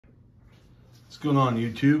What's going on,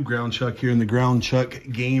 YouTube? Ground Chuck here in the Ground Chuck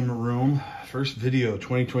game room. First video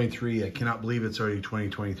 2023. I cannot believe it's already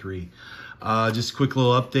 2023. Just a quick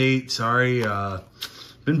little update. Sorry,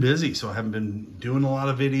 been busy, so I haven't been doing a lot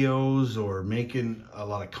of videos or making a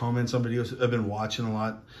lot of comments on videos. I've been watching a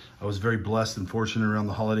lot. I was very blessed and fortunate around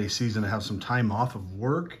the holiday season to have some time off of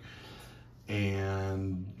work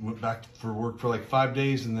and went back for work for like 5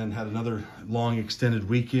 days and then had another long extended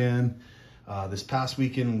weekend. This past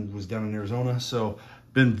weekend was down in Arizona, so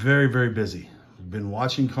been very, very busy. Been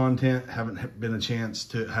watching content, haven't been a chance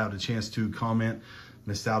to comment.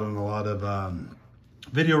 Missed out on a lot of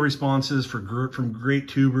video responses from great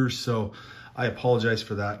tubers, so I apologize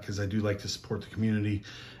for that because I do like to support the community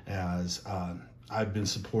as I've been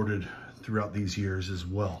supported throughout these years as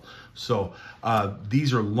well. So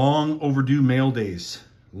these are long overdue mail days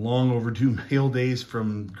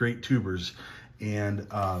from great tubers. And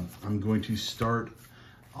I'm going to start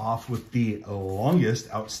off with the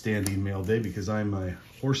longest outstanding mail day because I'm a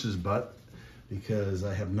horse's butt because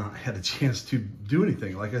I have not had a chance to do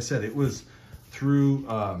anything. Like I said, it was through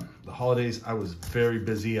the holidays. I was very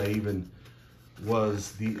busy. I even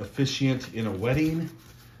was the officiant in a wedding.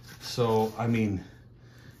 So, I mean,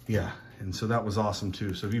 yeah. And so that was awesome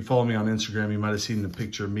too. So if you follow me on Instagram, you might have seen the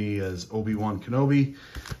picture of me as Obi-Wan Kenobi.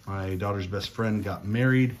 My daughter's best friend got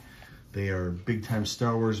married. They are big time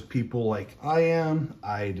Star Wars people like I am.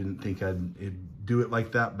 I didn't think I'd do it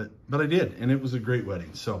like that, but I did. And it was a great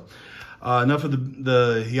wedding. So enough of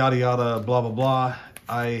the yada yada, blah, blah, blah.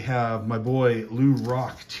 I have my boy Lou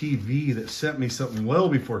Rock TV that sent me something well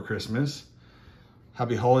before Christmas.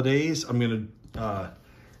 Happy holidays. I'm going to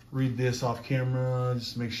read this off camera,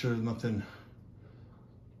 just to make sure nothing.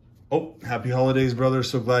 Oh, happy holidays, brother.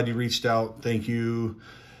 So glad you reached out. Thank you.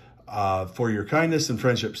 For your kindness and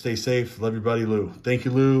friendship. Stay safe. Love your buddy, Lou. Thank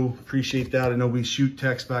you, Lou. Appreciate that. I know we shoot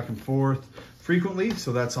text back and forth frequently,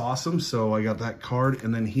 so that's awesome. So I got that card,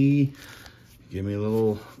 and then he gave me a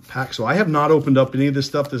little pack. So I have not opened up any of this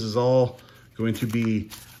stuff. This is all going to be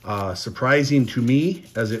surprising to me,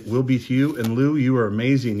 as it will be to you. And Lou, you are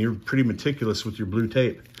amazing. You're pretty meticulous with your blue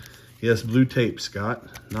tape. Yes, blue tape, Scott,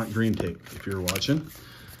 not green tape, if you're watching.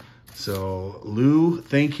 So Lou,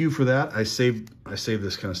 thank you for that. I save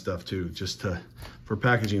this kind of stuff too, just for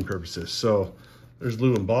packaging purposes. So there's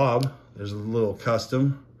Lou and Bob. There's a little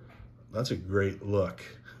custom. That's a great look.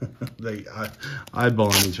 They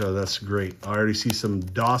eyeballing each other. That's great. I already see some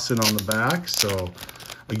Dawson on the back. So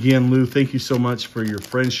again, Lou, thank you so much for your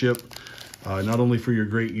friendship. Not only for your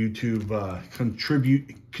great YouTube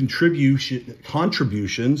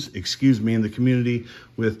contributions, excuse me, in the community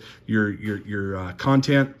with your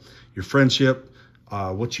content, your friendship,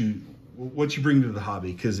 what you bring to the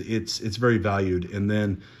hobby, because it's very valued. And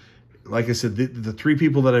then, like I said, the three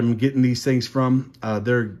people that I'm getting these things from,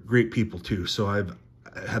 they're great people too. So I've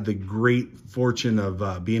had the great fortune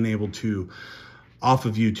of being able to, off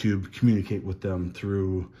of YouTube, communicate with them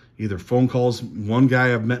through either phone calls, one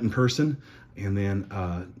guy I've met in person, and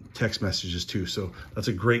then text messages too. So that's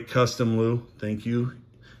a great custom, Lou. Thank you.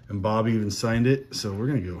 And Bob even signed it. So we're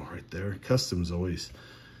going to go right there. Customs always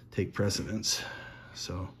take precedence.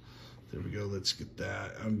 So there we go. Let's get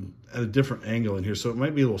that. I'm at a different angle in here, so it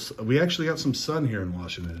might be a little. We actually got some sun here in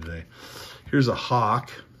Washington today. Here's a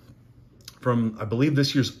hawk from, I believe,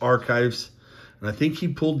 this year's archives. And I think he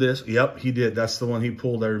pulled this. Yep, he did. That's the one he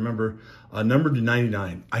pulled. I remember. Numbered to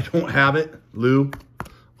 99. I don't have it. Lou,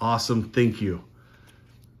 awesome. Thank you.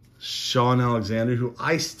 Sean Alexander, who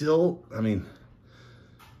I mean,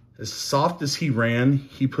 as soft as he ran,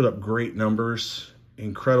 he put up great numbers.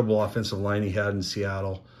 Incredible offensive line he had in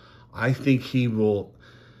Seattle. I think he will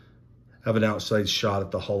have an outside shot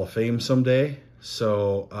at the Hall of Fame someday.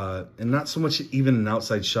 So, and not so much even an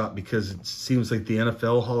outside shot, because it seems like the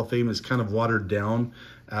NFL Hall of Fame is kind of watered down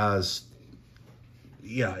as,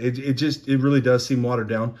 yeah, it really does seem watered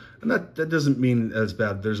down. And that doesn't mean as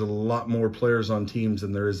bad. There's a lot more players on teams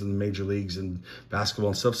than there is in the major leagues and basketball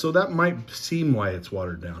and stuff. So that might seem why it's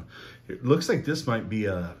watered down. It looks like this might be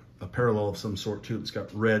a parallel of some sort too. It's got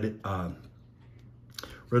red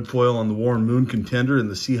foil on the Warren Moon contender in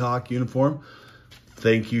the Seahawk uniform.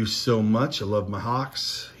 Thank you so much. I love my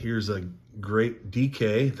Hawks. Here's a great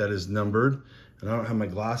DK that is numbered. And I don't have my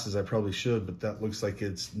glasses. I probably should, but that looks like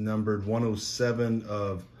it's numbered 107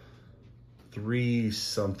 of 3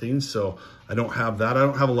 something. So I don't have that. I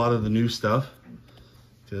don't have a lot of the new stuff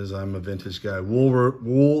because I'm a vintage guy.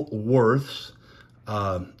 Woolworths.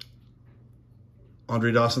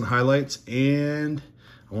 Andre Dawson highlights, and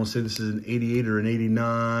I want to say this is an 88 or an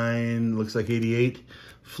 89, looks like 88,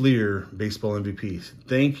 Fleer baseball MVP.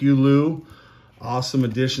 Thank you, Lou. Awesome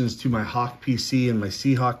additions to my Hawk PC and my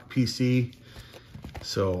Seahawk PC.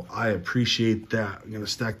 So I appreciate that. I'm going to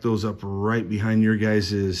stack those up right behind your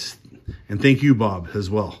guys's. And thank you, Bob, as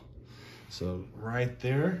well. So right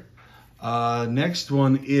there. Next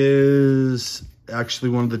one is actually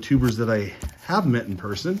one of the tubers that I have met in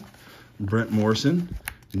person. Brent Morrison,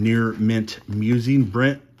 Near Mint Musing.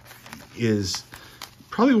 Brent is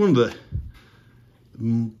probably one of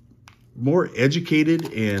the more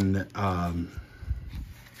educated and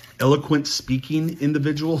eloquent speaking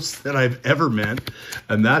individuals that I've ever met,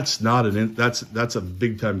 and that's a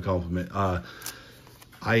big time compliment.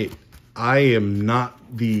 I am not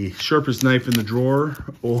the sharpest knife in the drawer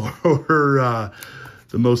or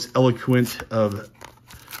the most eloquent of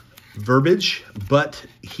verbiage, but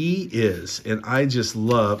he is, and I just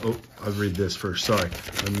love. Oh, I'll read this first. Sorry,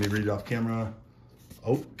 let me read it off camera.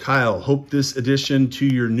 Oh, Kyle, hope this addition to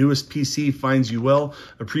your newest PC finds you well.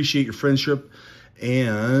 Appreciate your friendship,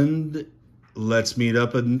 and let's meet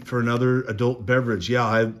up for another adult beverage.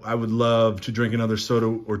 Yeah, I would love to drink another soda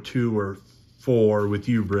or 2 or 4 with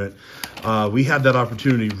you, Brent. We had that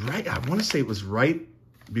opportunity right, I want to say it was right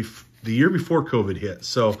the year before COVID hit.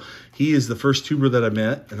 So he is the first tuber that I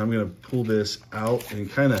met, and I'm going to pull this out and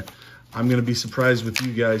I'm going to be surprised with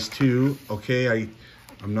you guys too. Okay,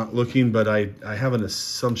 I'm not looking, but I have an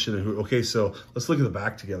assumption of who. Okay, so let's look at the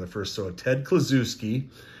back together first. So a Ted Kluszewski.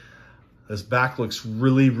 This back looks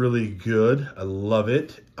really, really good. I love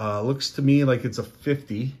it. Looks to me like it's a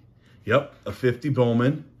 50. Yep, a 50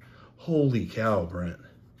 Bowman. Holy cow, Brent.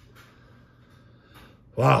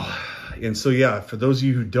 Wow. And so, yeah, for those of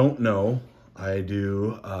you who don't know, I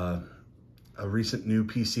do a recent new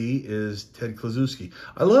PC is Ted Kluszewski.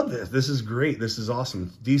 I love this. This is great. This is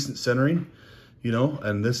awesome. Decent centering, you know,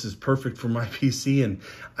 and this is perfect for my PC. And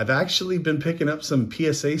I've actually been picking up some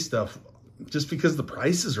PSA stuff just because the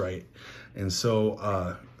price is right. And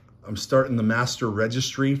so I'm starting the master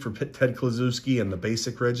registry for Ted Kluszewski and the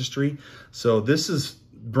basic registry. So this is,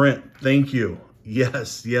 Brent, thank you.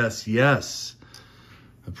 Yes, yes, yes.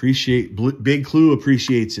 Appreciate, Big Clue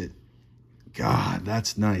appreciates it. God,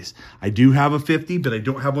 that's nice. I do have a 50, but I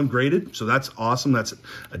don't have one graded. So that's awesome. That's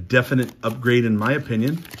a definite upgrade in my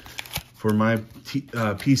opinion for my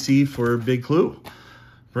PC for Big Clue.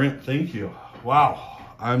 Brent, thank you. Wow.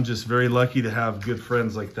 I'm just very lucky to have good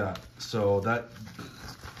friends like that. So that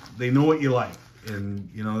they know what you like, and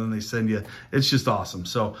you know, then they send you. It's just awesome.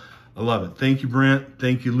 So I love it. Thank you, Brent.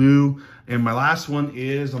 Thank you, Lou. And my last one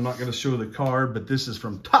is, I'm not going to show the card, but this is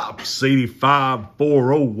from Tops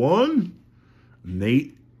 85401.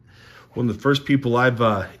 Nate. One of the first people I've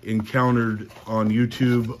encountered on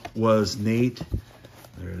YouTube was Nate.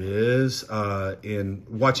 There it is. And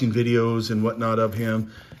watching videos and whatnot of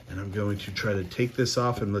him. And I'm going to try to take this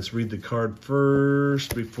off, and let's read the card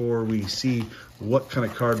first before we see what kind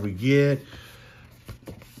of card we get.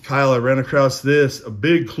 Kyle, I ran across this, a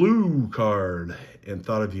Big Clue card, and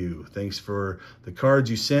thought of you. Thanks for the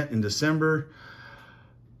cards you sent in December.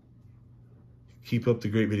 Keep up the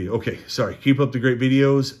great video. Okay, sorry. Keep up the great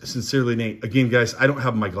videos. Sincerely, Nate. Again, guys, I don't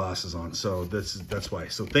have my glasses on, so that's why.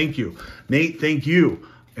 So thank you. Nate, thank you.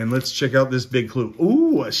 And let's check out this Big Clue.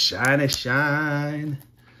 Ooh, a shiny shine.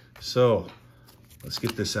 So let's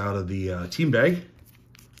get this out of the team bag.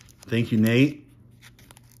 Thank you, Nate.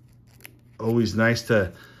 Always nice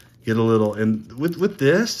to get a little, and with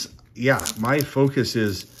this, yeah, my focus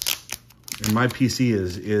is, and my PC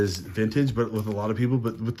is vintage, but with a lot of people,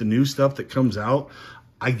 but with the new stuff that comes out,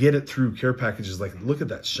 I get it through care packages. Like, look at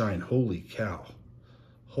that shine. Holy cow.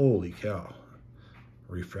 Holy cow.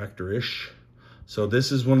 Refractor-ish. So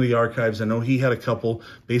this is one of the archives. I know he had a couple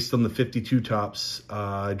based on the 52 tops.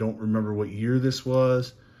 I don't remember what year this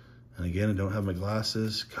was. And again, I don't have my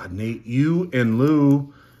glasses. God, Nate, you and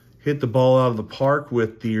Lou hit the ball out of the park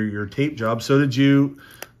with your tape job. So did you,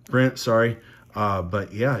 Brent, sorry.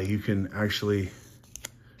 But yeah, you can actually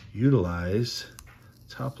utilize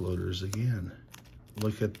top loaders again.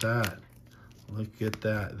 Look at that. Look at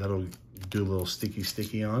that. That'll do a little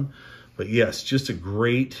sticky on. But yes, just a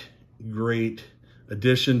great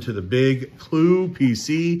addition to the Big Clue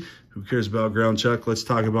PC. Who cares about ground chuck? Let's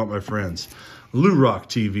talk about my friends. Lou Rock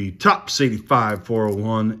TV, Tops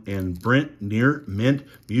 85401, and Brent Near Mint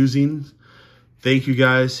Musings. Thank you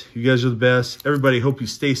guys. You guys are the best. Everybody, hope you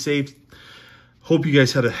stay safe. Hope you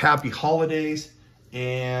guys had a happy holidays.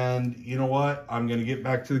 And you know what? I'm going to get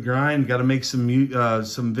back to the grind. Got to make some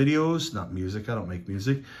videos. Not music. I don't make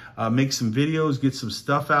music. Make some videos. Get some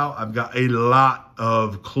stuff out. I've got a lot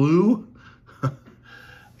of Clue.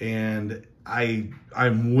 And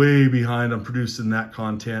I'm way behind on producing that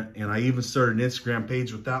content. And I even started an Instagram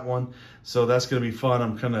page with that one. So that's going to be fun.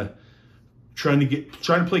 I'm kind of trying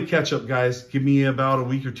to play catch up, guys. Give me about a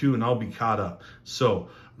week or two and I'll be caught up. So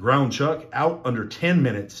Ground Chuck out under 10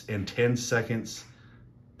 minutes and 10 seconds.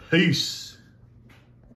 Peace.